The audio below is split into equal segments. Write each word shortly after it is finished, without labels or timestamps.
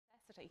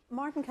capacity.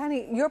 Martin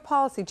Kenny, your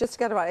policy, just to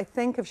get it right, I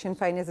think of Sinn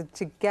Féin, is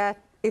to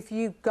get, if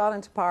you got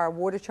into power,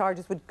 water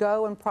charges would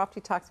go and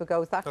property tax would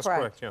go. Is that correct? That's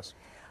correct, yes.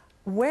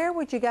 Where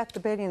would you get the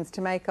billions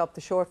to make up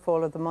the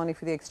shortfall of the money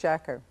for the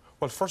Exchequer?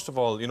 Well, first of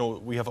all, you know,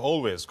 we have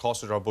always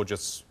costed our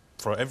budgets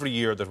for every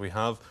year that we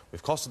have.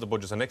 We've costed the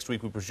budgets, and next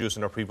week we produce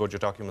in our pre-budget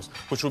documents,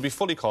 which will be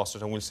fully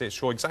costed, and we'll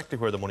show exactly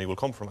where the money will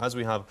come from, as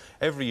we have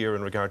every year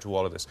in regard to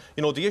all of this.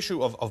 You know, the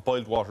issue of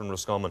boiled water in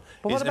Roscommon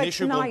is an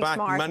issue going back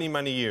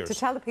many years. To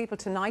tell the people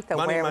tonight, though,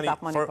 where would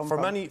that money come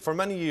from? For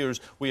many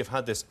years, we have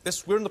had this.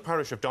 We're in the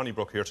parish of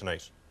Donnybrook here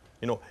tonight.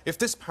 You know, if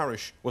this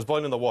parish was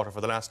boiling the water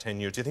for the last 10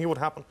 years, do you think it would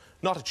happen?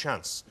 Not a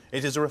chance.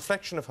 It is a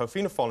reflection of how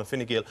Fianna Fáil and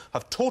Fine Gael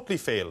have totally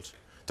failed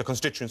the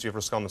constituency of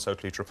Roscommon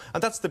South Leitrim.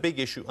 And that's the big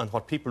issue, and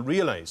what people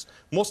realise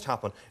must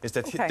happen is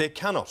that they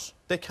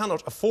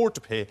cannot afford to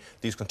pay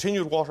these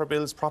continued water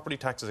bills, property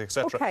taxes,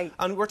 etc.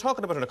 And we're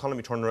talking about an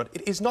economy turnaround.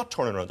 It is not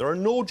turning around. There are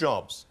no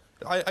jobs.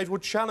 I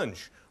would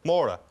challenge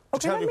Maura to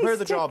tell me where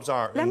the jobs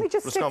are. Let me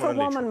just stick for a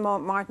moment,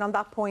 Martin, on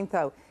that point,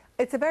 though.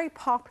 It's a very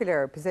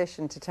popular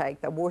position to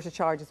take that water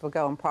charges will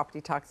go and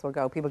property tax will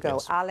go. People go,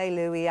 yes.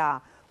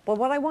 Alleluia. But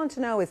what I want to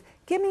know is,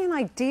 give me an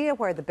idea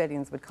where the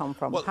billions would come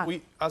from. Well,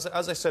 as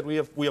I said, we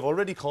have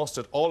already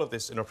costed all of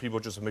this in our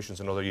pre-budget submissions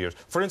in other years.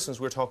 For instance,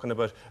 we're talking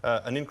about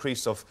an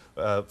increase of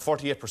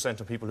 48%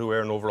 of people who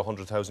earn over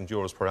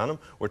 €100,000 per annum.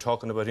 We're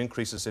talking about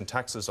increases in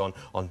taxes on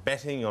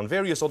betting, on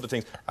various other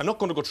things. I'm not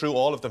going to go through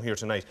all of them here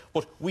tonight,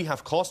 but we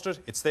have costed,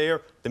 it's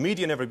there, the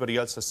media and everybody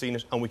else has seen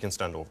it, and we can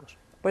stand over it.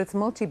 But it's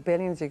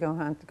multi-billions you're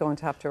going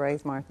to have to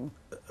raise, Martin.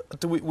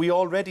 We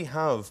already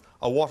have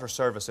a water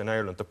service in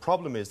Ireland. The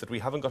problem is that we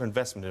haven't got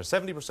investment in it.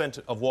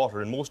 70% of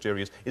water in most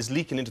areas is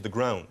leaking into the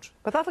ground.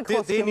 But that'll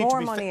cost you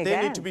more money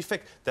again. They need to be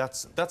fixed.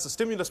 That's a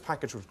stimulus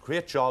package which will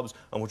create jobs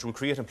and which will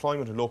create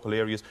employment in local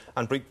areas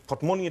and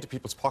put money into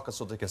people's pockets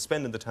so they can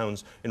spend in the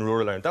towns in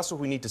rural Ireland. That's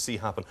what we need to see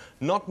happen.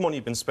 Not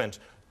money being spent,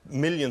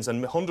 millions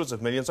and hundreds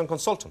of millions on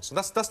consultants. And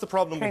that's the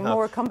problem we have.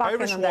 More, come back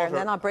in on there, and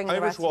then I'll bring the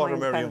rest of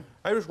mine.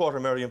 Irish Water,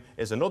 Miriam,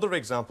 is another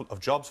example of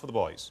jobs for the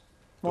boys.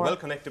 They're well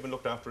connected and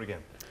looked after again.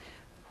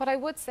 What I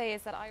would say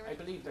is that I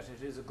believe that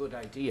it is a good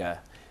idea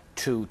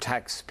to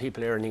tax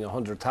people earning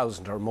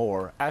 100,000 or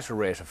more at a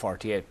rate of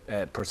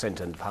 48%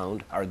 in the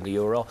pound or in the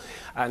euro.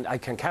 And I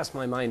can cast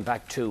my mind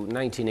back to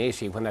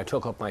 1980 when I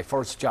took up my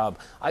first job.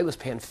 I was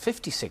paying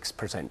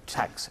 56%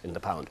 tax in the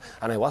pound,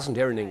 and I wasn't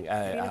earning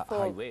a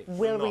high wage.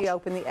 Will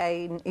reopen the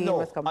A in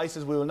Roscommon? I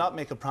says we will not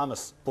make a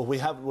promise, but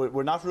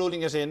we're not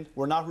ruling it in.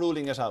 We're not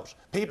ruling it out.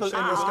 People in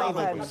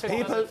Roscommon,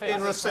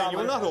 you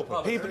will not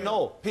open.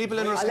 People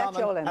in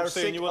Roscommon are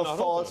sick of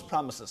false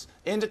promises.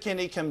 Enda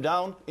Kenny came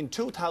down in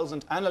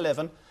 2011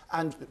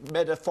 and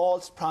made a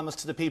false promise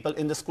to the people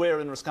in the square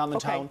in Roscommon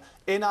town.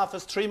 In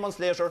office 3 months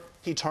later,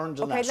 he turned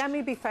on that. OK, let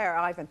me be fair,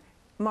 Ivan.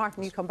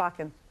 Martin, you come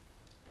back in.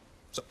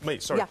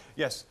 Sorry. Yeah.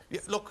 Yes.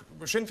 Look,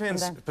 Sinn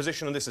Féin's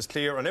position on this is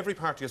clear, and every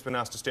party has been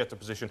asked to state their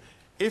position.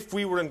 If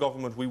we were in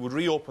government, we would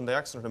reopen the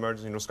accident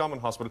emergency in Roscommon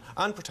Hospital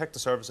and protect the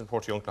service in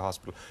Portiuncula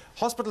Hospital.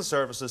 Hospital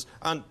services,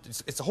 and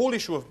it's a whole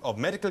issue of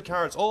medical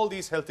cards, all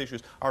these health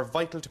issues are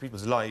vital to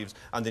people's lives,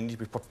 and they need to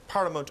be put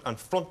paramount and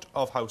front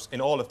of house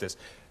in all of this.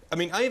 I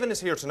mean, Ivan is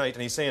here tonight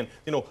and he's saying,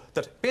 you know,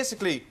 that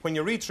basically, when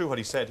you read through what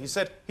he said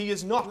he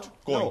is not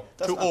going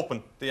to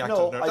open the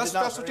accident.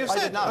 That's what you've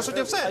said. That's what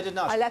you've said. I did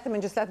not. I let them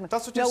in, just let them in.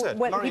 That's what you said.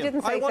 Well, he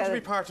didn't say I want to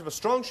be part of a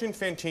strong Sinn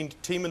Féin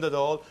team in the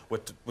Dáil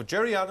with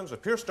Jerry Adams,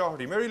 with Pierce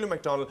Doherty, Mary Lou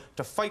MacDonald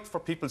to fight for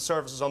people's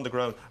services on the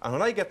ground. And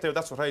when I get there,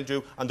 that's what I'll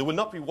do. And there will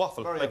not be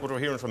waffle like what we're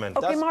hearing from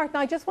Enda. OK, Martin,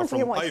 I just want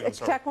to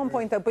check one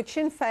point, though. But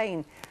Sinn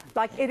Féin,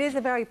 like, it is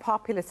a very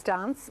populist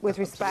stance with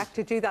respect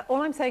to do that.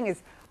 All I'm saying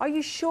is, are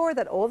you sure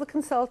that all the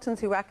consultants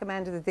who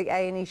recommended that the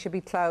A&E should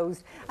be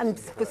closed and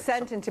was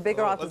sent into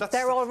bigger offices,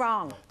 they're all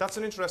wrong? That's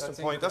an interesting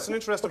point. That's an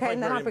interesting point,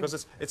 Miriam,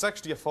 because it's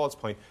actually a false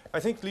point. I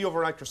think Leo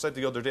Varadkar said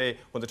the other day,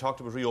 when they talked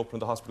about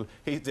reopening the hospital,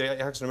 the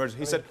accident emergency,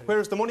 he said,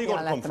 where is the money going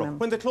to come from?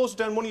 When they closed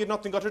it down, money had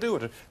nothing got to do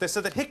with it. They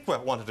said that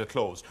HICWA wanted it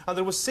closed, and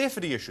there was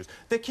safety issues.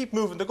 They keep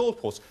moving the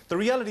goalposts. The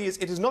reality is,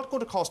 it is not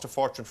going to cost a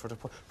fortune to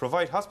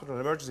provide hospital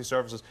and emergency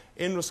services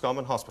in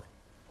Roscommon Hospital.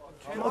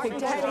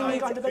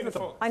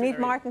 I need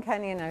Martin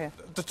Kenny in here.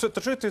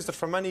 The truth is that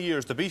for many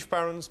years, the beef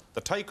barons,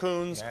 the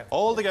tycoons,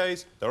 all the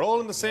guys, they're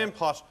all in the same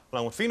pot,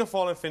 along with Fianna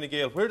Fáil and Fine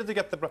Gael. Where did they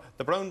get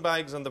the brown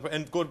bags and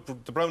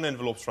the brown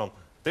envelopes from?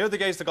 They're the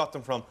guys that got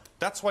them from.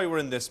 That's why we're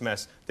in this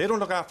mess. They don't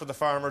look after the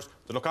farmers,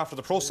 they look after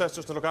the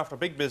processors, they look after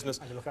big business.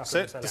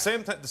 The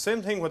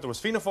same thing whether it was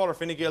Fianna Fáil or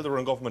Fine Gael that were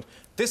in government.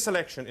 This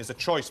election is a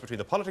choice between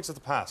the politics of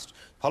the past,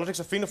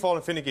 politics of Fianna Fáil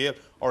and Fine Gael,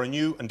 or a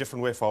new and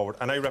different way forward,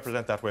 and I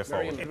represent that way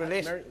forward.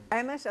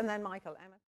 Emmett and then Michael.